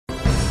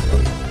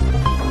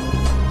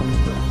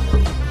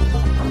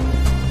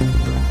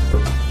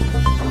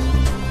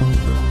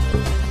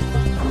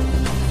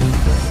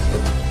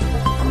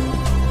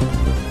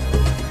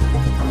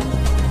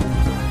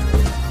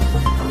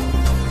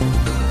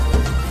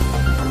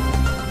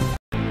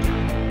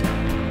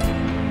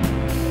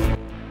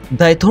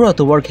dai thora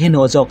to work hen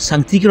ojok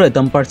sangti ki roi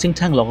dampar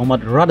chingthang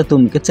lokamat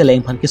radatum ke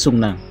cheleng phan ki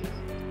sungna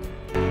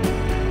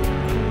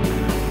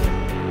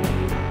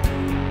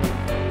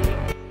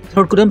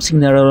thor kudam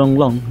singnara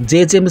ronglong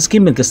JJM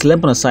scheme ke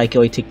slam pana sai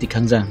ke oi thik tik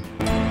hangjang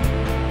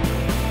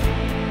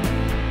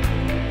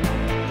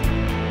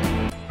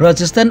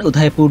Rajasthan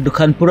Udaipur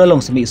Dukhanpura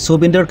longsami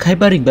Sobinder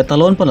Khaibaring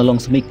Batalon panalong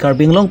sami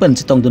Karbi Longpen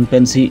chitong dun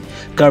pensi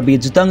Karbi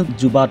jutang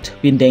jubat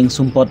pindeng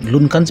sumpot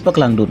lunkan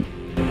chipaklang dun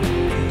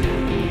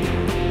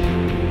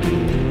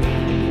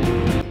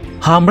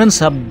Hamran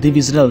Sub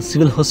Divisional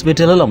Civil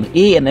Hospital along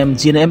ANM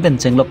GNM pen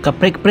chenglok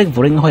kaprek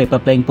voring hoi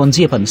papleng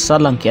ponji pan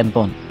salang kian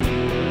pon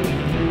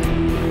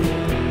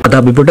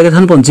Ada biburta ke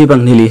than ponji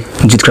bang nili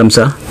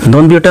jitkramsa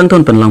non biurtang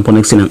ton panlang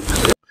ponek sinang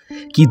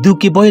ki du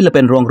ki boy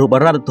lepen rong ru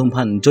barat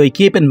tumphan joy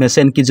ki pen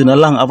mesen ki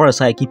junalang avar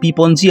sai ki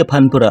piponji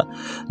phan pura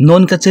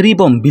non kachari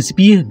bom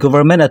BJP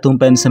government atum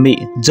pen sami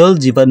jal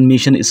jivan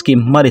mission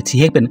scheme mari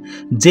thi pen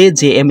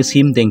JJM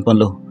scheme deng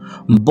ponlo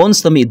bon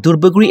sami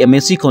durbagri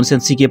MSC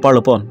consensi ke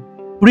parlopon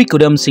puri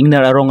kudam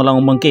singnar arong lang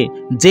mangke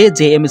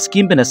JJM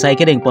scheme pen asai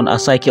ke deng pon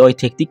asai ke oi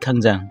thektik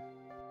khangjang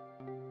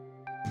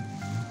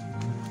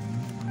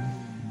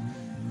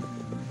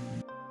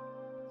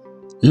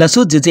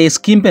Lasu JJ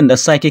scheme pen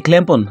asai ke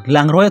klempon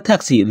lang roy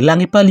taxi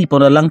langi pali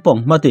pon langpong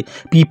mate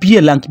PP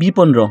lang ki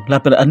pon ro la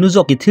per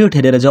anujok ki thir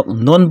thede jok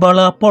non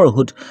bala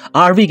porhut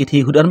RV ki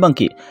thi hudan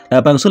bangki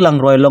la bang su lang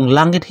roy long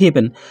lang ki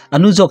hepen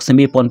anujok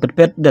semi pon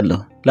pet den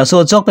lo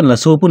laso jok pen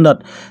laso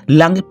punat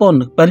langi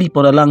pon pali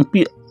pon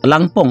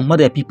langpong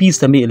mate PP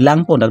semi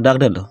langpon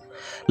dak den lo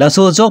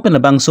laso jok pen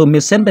bang so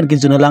mesen pen ki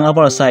juna lang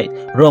avar sai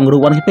rong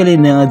ruwan ki peli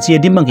na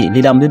jedi mangi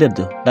lidam de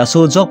do laso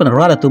jok pen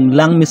rada tum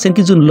lang mesen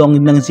ki jun long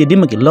nang jedi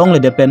mangi long le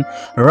de pen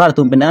rada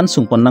tum pen an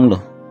sung pon nang lo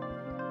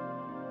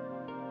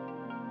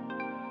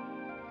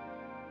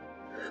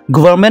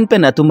Government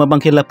pen atum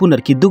mabang ke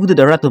lapunar ki dug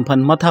de ratum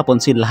phan matha pon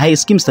sil high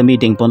schemes ta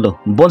meeting pon lo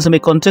bon sami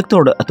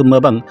contractor atum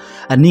mabang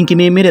aning ki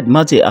me minute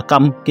maje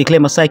akam ki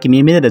claim asai ki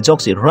me minute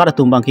jok si rada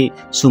tum bang ki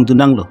sung tu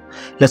nang lo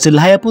lasil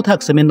haya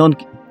puthak sami non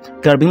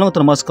Karbi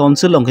Longri Abirta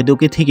Council long hedu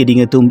ki thiki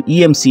ding tum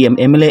EMCM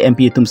MLA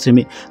MP tum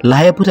simi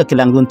lahaya puthak ki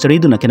langdun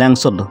chariduna kenang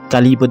solo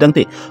kali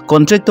podangte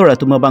contractor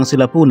atum mabang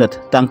sila punat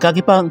tangka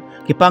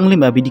ki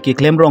panglim abidi ki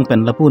claim rong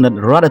pen lapunat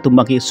rada tum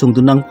bang ki sung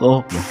tu nang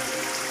ko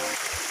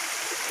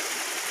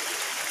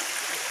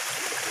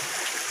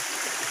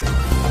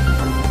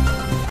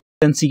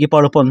Pensi ki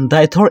parapon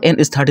daithor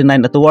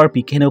NS39 atwar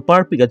pi keno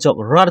par pi gajok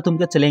radatum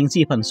ka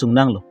chelengji phan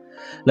sungnang lo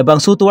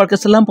labang su tuwar ka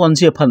salam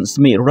ponji phan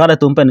smi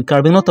radatum pen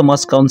Karbi Longri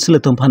Abirta Council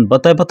tum phan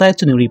batai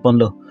chuni ri pon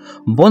lo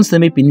bon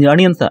semi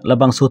pinjanian sa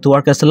labang su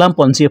tuwar ka salam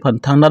ponji phan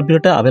thangnar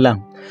birta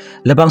abelang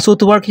labang su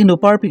tuwar ki no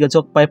par pi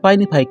gajok pai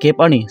ni phai kep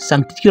ani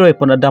sangti ki roi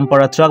pon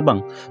dampara truck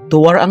bang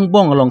tuwar ang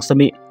bong along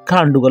sami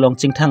khan dugalong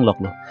chingthang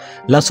loklo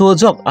laso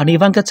jok ani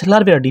van ka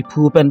chlar ver di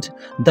phu pen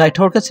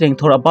daithor ka chring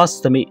thora bas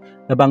sami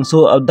labang so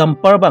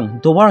dampar bang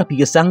dowar pi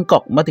ke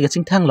sangkok mati ka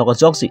chingthang loka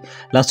jok si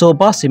laso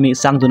bas simi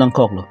sangdunang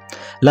kok lo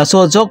laso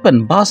jok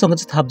pen basong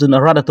ka thap dun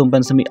rada tum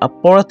pen sami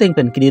apor teng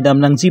pen kilidam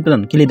nang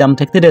jiban kilidam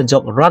thekte de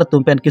jok rada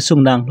tum pen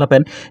kisung nang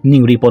lapen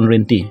ningri pon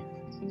renti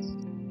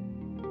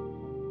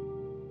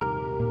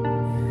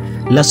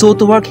Laso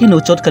to work hino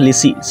chot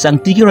kalisi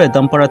sangti ki roi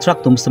dampara truck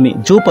tum sami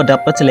jo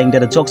padap pa cheleng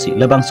de jok si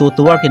labang so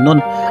to work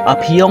non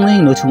aphiong nei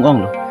no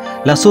chungong lo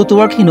laso to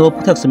work hino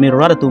puthak sami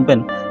rada tum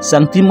pen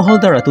sangti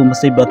moholdar atum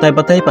sai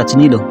batai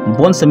pachini lo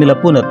bon sami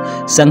lapunat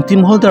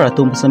sangti moholdar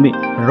atum sami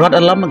rad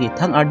alamagi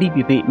thang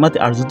RDPP mate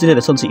arjuti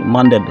de son si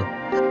mandel do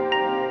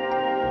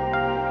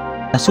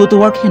laso to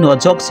work hino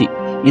jok si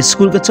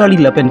school ka charli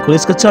lapen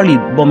college ka charli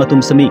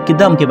bomatum sami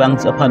kidam ke bang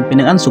aphan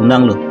pinang an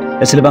sungnang lo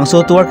Esilabang so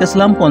to work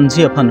Islam pon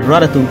ji aphan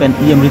rada tum pen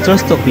EM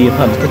returns to be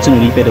aphan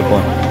kachuni pe do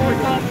pon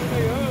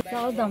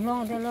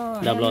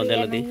damlong de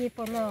lo di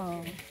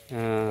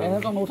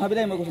kong no thabi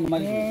dai mo ko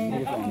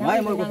mai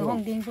mo ko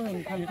hong ding ko en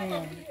khan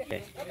ke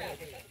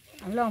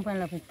amlong pan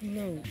la phi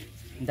lo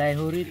dai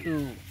hori tu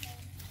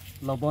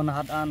lobon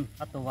hat an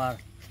atwar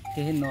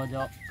ke hin no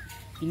jo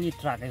ini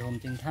truck ai hom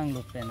ching thang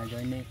lu pen a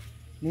joi ne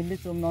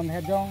nili tum non he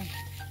jong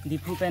di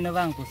phu pen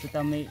wang ku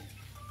sitame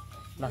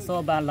la so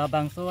ba la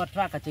bang so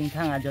truck ka ching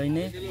thang a joi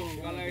ne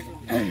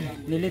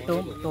nili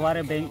tum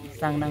tuare beng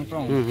sang nang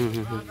prong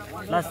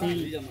la si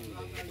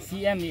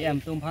CMEM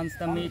tum phan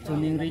stami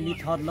chuning really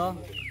thot lo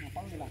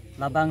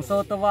la bang so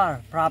tuar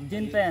prap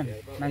jin pen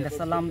nang ka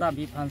salam da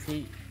bi phan si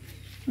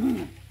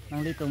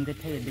nang li tum ke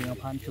the ding a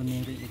phan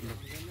chuning ri lo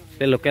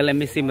the local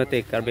MSC mate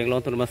Karbi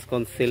Longri Abirta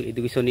Council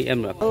education ni em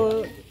o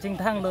ching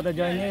thang lo da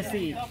joi ne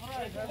si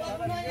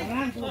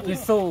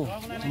kiso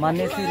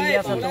mane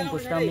siria sa tum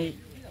pustami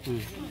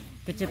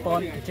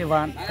Kecipon,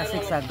 kecewan,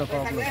 kasih sak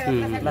dokok lo.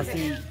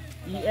 Lasi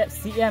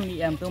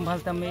CMEM tum hal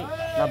tami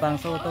labang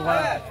so towa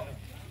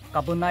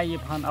kabunai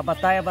phan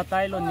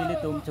abatai lo nili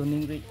tum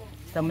chuning ri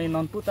tami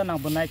non puta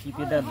nang bunai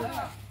kipida lo.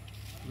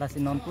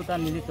 Lasi non puta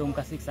nili tum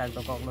kasih sak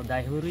dokok lo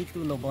dai huri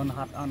tu lo bon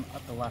hat an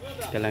atwa.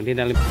 Jalan di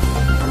dalam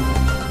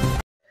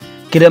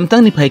Kidam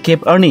tang ni phai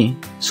kep arni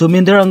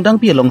Suminder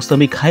angdang pi along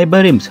sami khai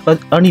barim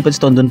arni pach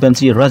tondun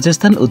pensi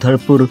Rajasthan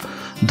Udharpur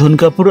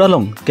Dhunkapur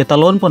along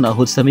ketalon pon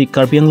ahut sami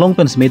Karbi Anglong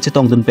pen smi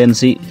chitong dun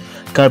pensi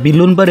Karbi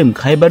lun barim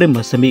khai barim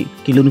sami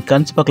kilun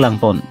kanch paklang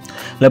pon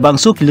labang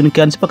su kilun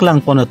kanch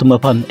paklang pon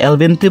atumapan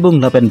Elvin Tibung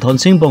lapen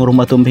thonsing bong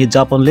rumatum hi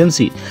Japon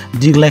lensi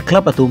diglek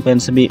klap atum pen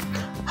sami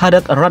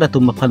hadak arada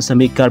tumapan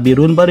sami Karbi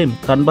run barim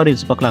kan barim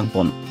paklang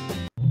pon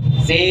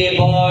से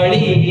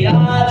बड़ी आ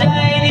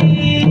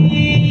जाएगी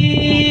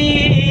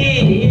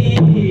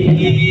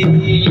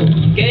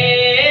के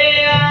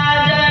आ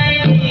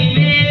जाएगी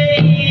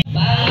मेरी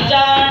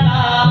पंजाना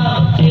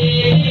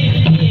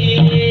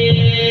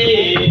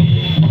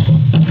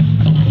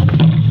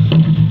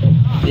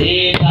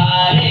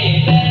सितारे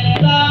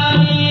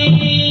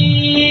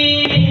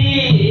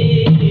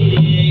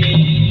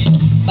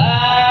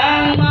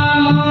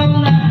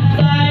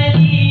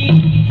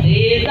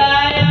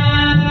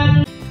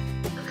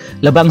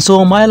Labang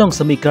so mai long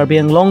sami Karbi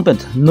Anglong pen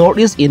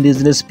Northeast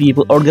Indigenous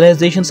People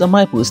Organizations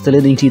amai pu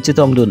stelin ti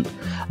chitong dun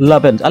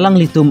lapen alang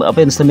litum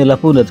apen sami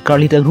lapunat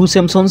Karlita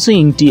Rusem son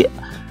sing ti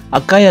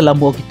akaya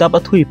lambo kitab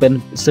athui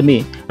pen sami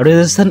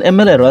Rajasthan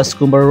MLA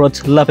Raskumar Roth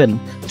lapen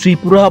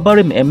Tripura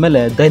barim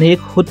MLA Dainik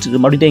Hut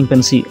Marideng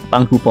pensi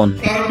pangkupon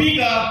Karbi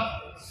का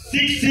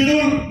 6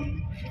 शेड्यूल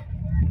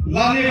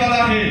लाने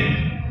वाला है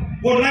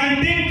वो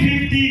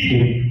 1950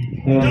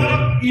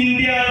 जब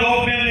India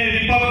government ने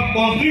Republic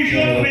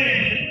constitution में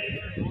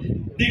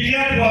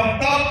डिक्लेयर हुआ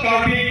तब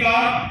कार्बी का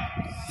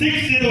 6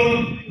 शेड्यूल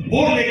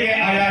वो लेके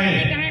आया है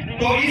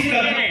तो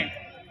इसका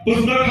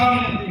पुस्तक हम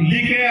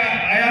लेके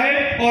आया है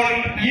और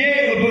ये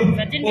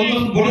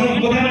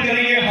उद्बोधन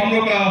करेंगे हम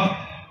लोग का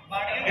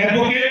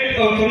एडवोकेट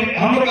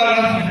हम लोग का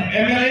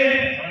MLA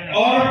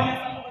और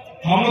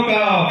हम लोग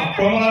का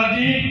प्रमोद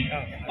जी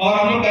और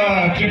हम लोग का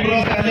त्रिपुरा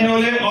से आने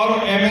वाले और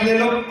MLA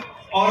लोग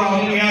और हम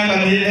यहाँ का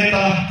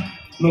नेता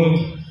लोग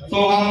तो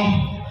हम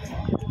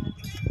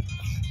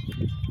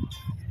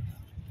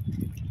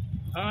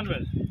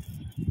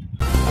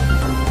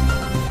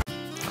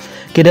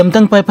Kedam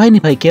tang pai pai ni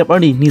pai kep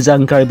arni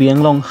nizang Karbi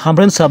Anglong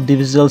Hamren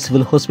Subdivisional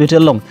Civil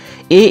Hospital long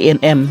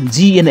ANM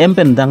GNM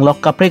pen dang lok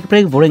kaprek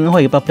prek boring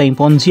hoi pa plain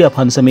pon jia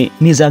phan sami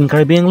nizang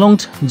Karbi Anglong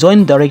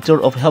Joint Director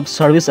of Health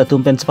Service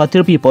atum pen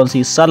spatir pi pon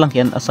si salang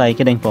yan asai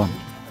kedeng pon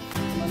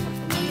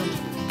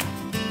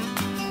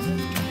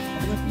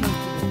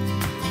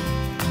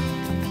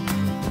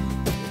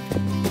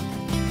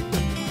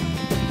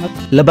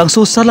labang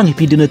su salang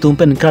hipi duna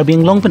tumpen Karbi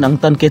Anglong pen ang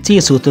tan ke chi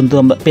su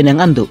tuntum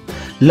penang andu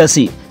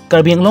lasi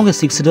Karbi Anglong ke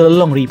 6 dollar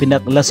long ri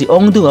pinak lasi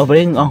ong du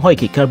avering ang hoi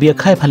ki Karbi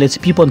khai phale si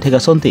pipon thega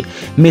sonte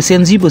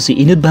mesenji busi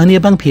inut bhania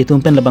bang phe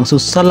tumpen labang su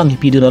salang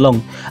hipi duna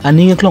long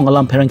aning klong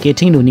alam pherang ke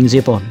thing nu ning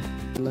jepon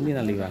Nani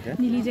nali wa ke?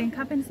 Nili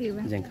jengkapen sih,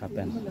 Bang.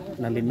 Jengkapen.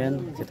 Nali men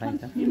cetai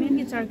ta? Nimen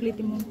ni charkli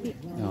timumpi.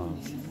 Oh.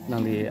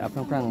 Nali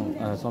aprang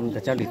som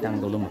kacar litang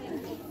dulu mah.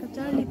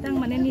 Kacar litang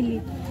mana nili.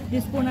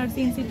 Disponar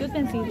si institute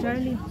pen si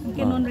Charlie.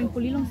 Mungkin non ring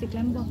pulilong si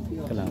Klembo.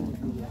 Kelang.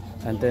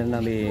 Ante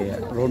nali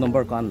roll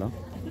number kan lo?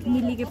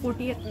 Nili ke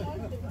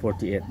 48.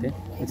 48 eh.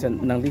 Macam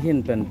nang lihin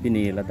pen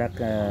pini ladak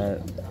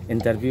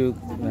interview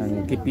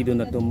nang kipi do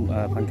na tum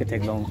pan ke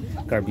teglong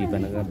Karbi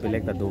pen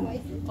belek ta dum.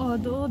 Oh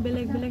do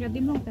beleg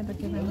adim long pen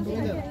ke bang do.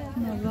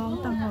 Na long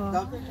tang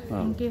ho.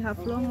 Mungkin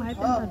half long lai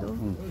pen ta do.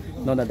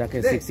 No na dak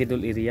 6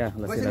 schedule area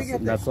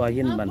la so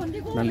hin ban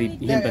nang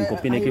lihin pen ko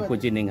pini ki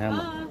pojining ham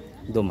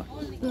duma.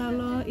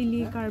 Lalu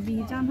ili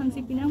Karbi jam han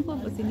si pinang po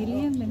basi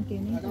nili yang pen ke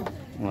ni.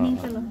 Ning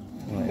selo.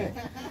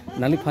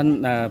 Nang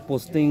fan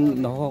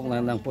posting nohok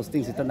nang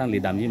posting sita nang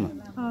lidam yima.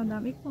 Oh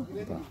dam iko.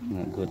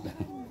 Good.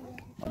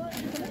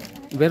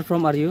 Where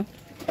from are you?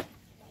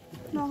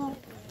 No.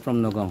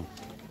 From Nogong.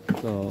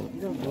 So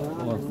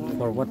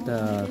for what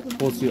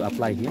post you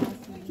apply here?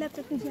 Lab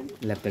technician.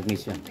 Lab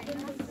technician.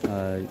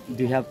 Do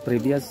you have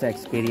previous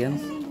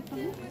experience?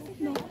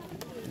 No.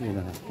 You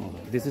don't have. Oh,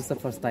 this is the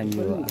first time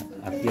you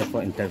appear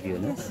for interview,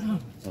 no?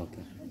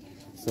 Okay.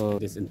 So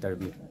this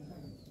interview.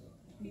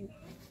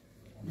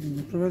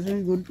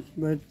 Profession is good,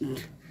 but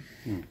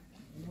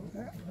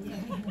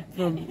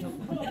from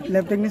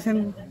lab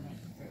technician.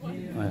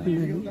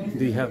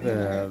 Do you have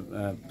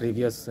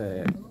previous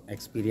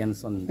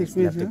experience on this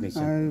lab technician?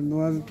 I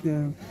was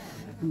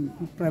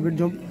private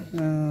job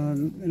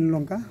in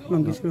Lanka,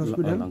 Lankeshwar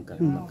Hospital. Lanka.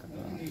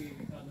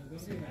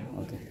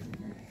 Okay.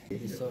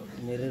 So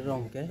मेरे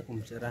रोंग के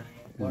उम्चरा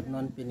बहुत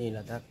नॉन पिनी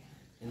लगा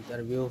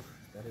इंटरव्यू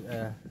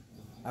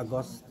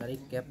अगस्त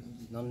तारीख के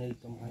नॉन नील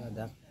तुम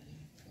लगा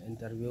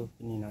इंटरव्यू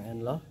पिनी ना एन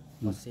लो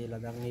मसी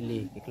लगा नीली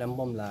इक्लम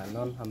बम ला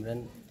नॉन हमरेन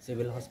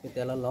सिविल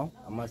हॉस्पिटल लो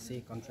अमासी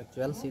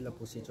कॉन्ट्रैक्चुअल सी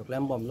लपुसी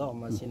चोक्लम बम लो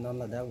अमासी नॉन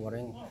लगा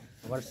वरेंग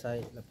वर्साई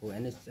लपु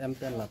एनएसएम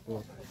पेन लपु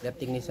लैब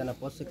टेक्नीशियन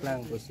अपो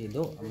सिक्लांग पुसी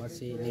दो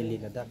अमासी नीली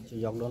लगा चु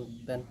योगलोन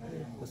पेन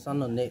कुसन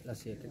ने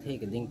लसी थे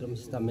के दिंग तुम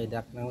सिस्टम में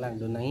डाक नंगलांग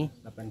दो नहीं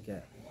लपन के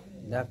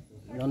डाक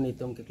non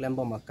itum ke klem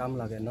bom akam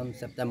lage non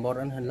September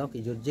an hen lo ki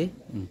jurji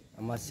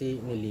amasi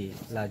nili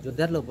la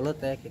juder lo bolo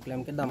te ke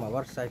klem ke dam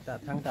awar sai ta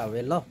thang ta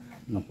we lo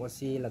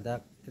aposi la da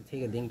ke thi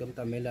ke ding dum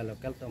ta mela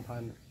local tom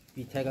phan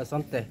pichai ka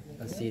sonte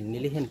si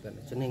nilihin pen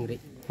chunengri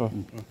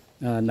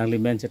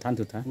nanglimen se than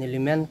tu tha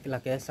nilimen la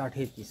ke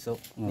 60 piso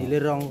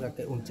nilirong la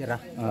ke unchera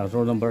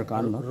roll number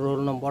kan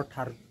roll number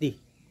 30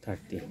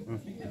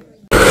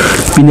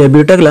 Pini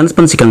Abirta Lans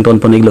Pansikang Ton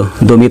Poniglo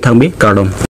Domi Thangbi Kardom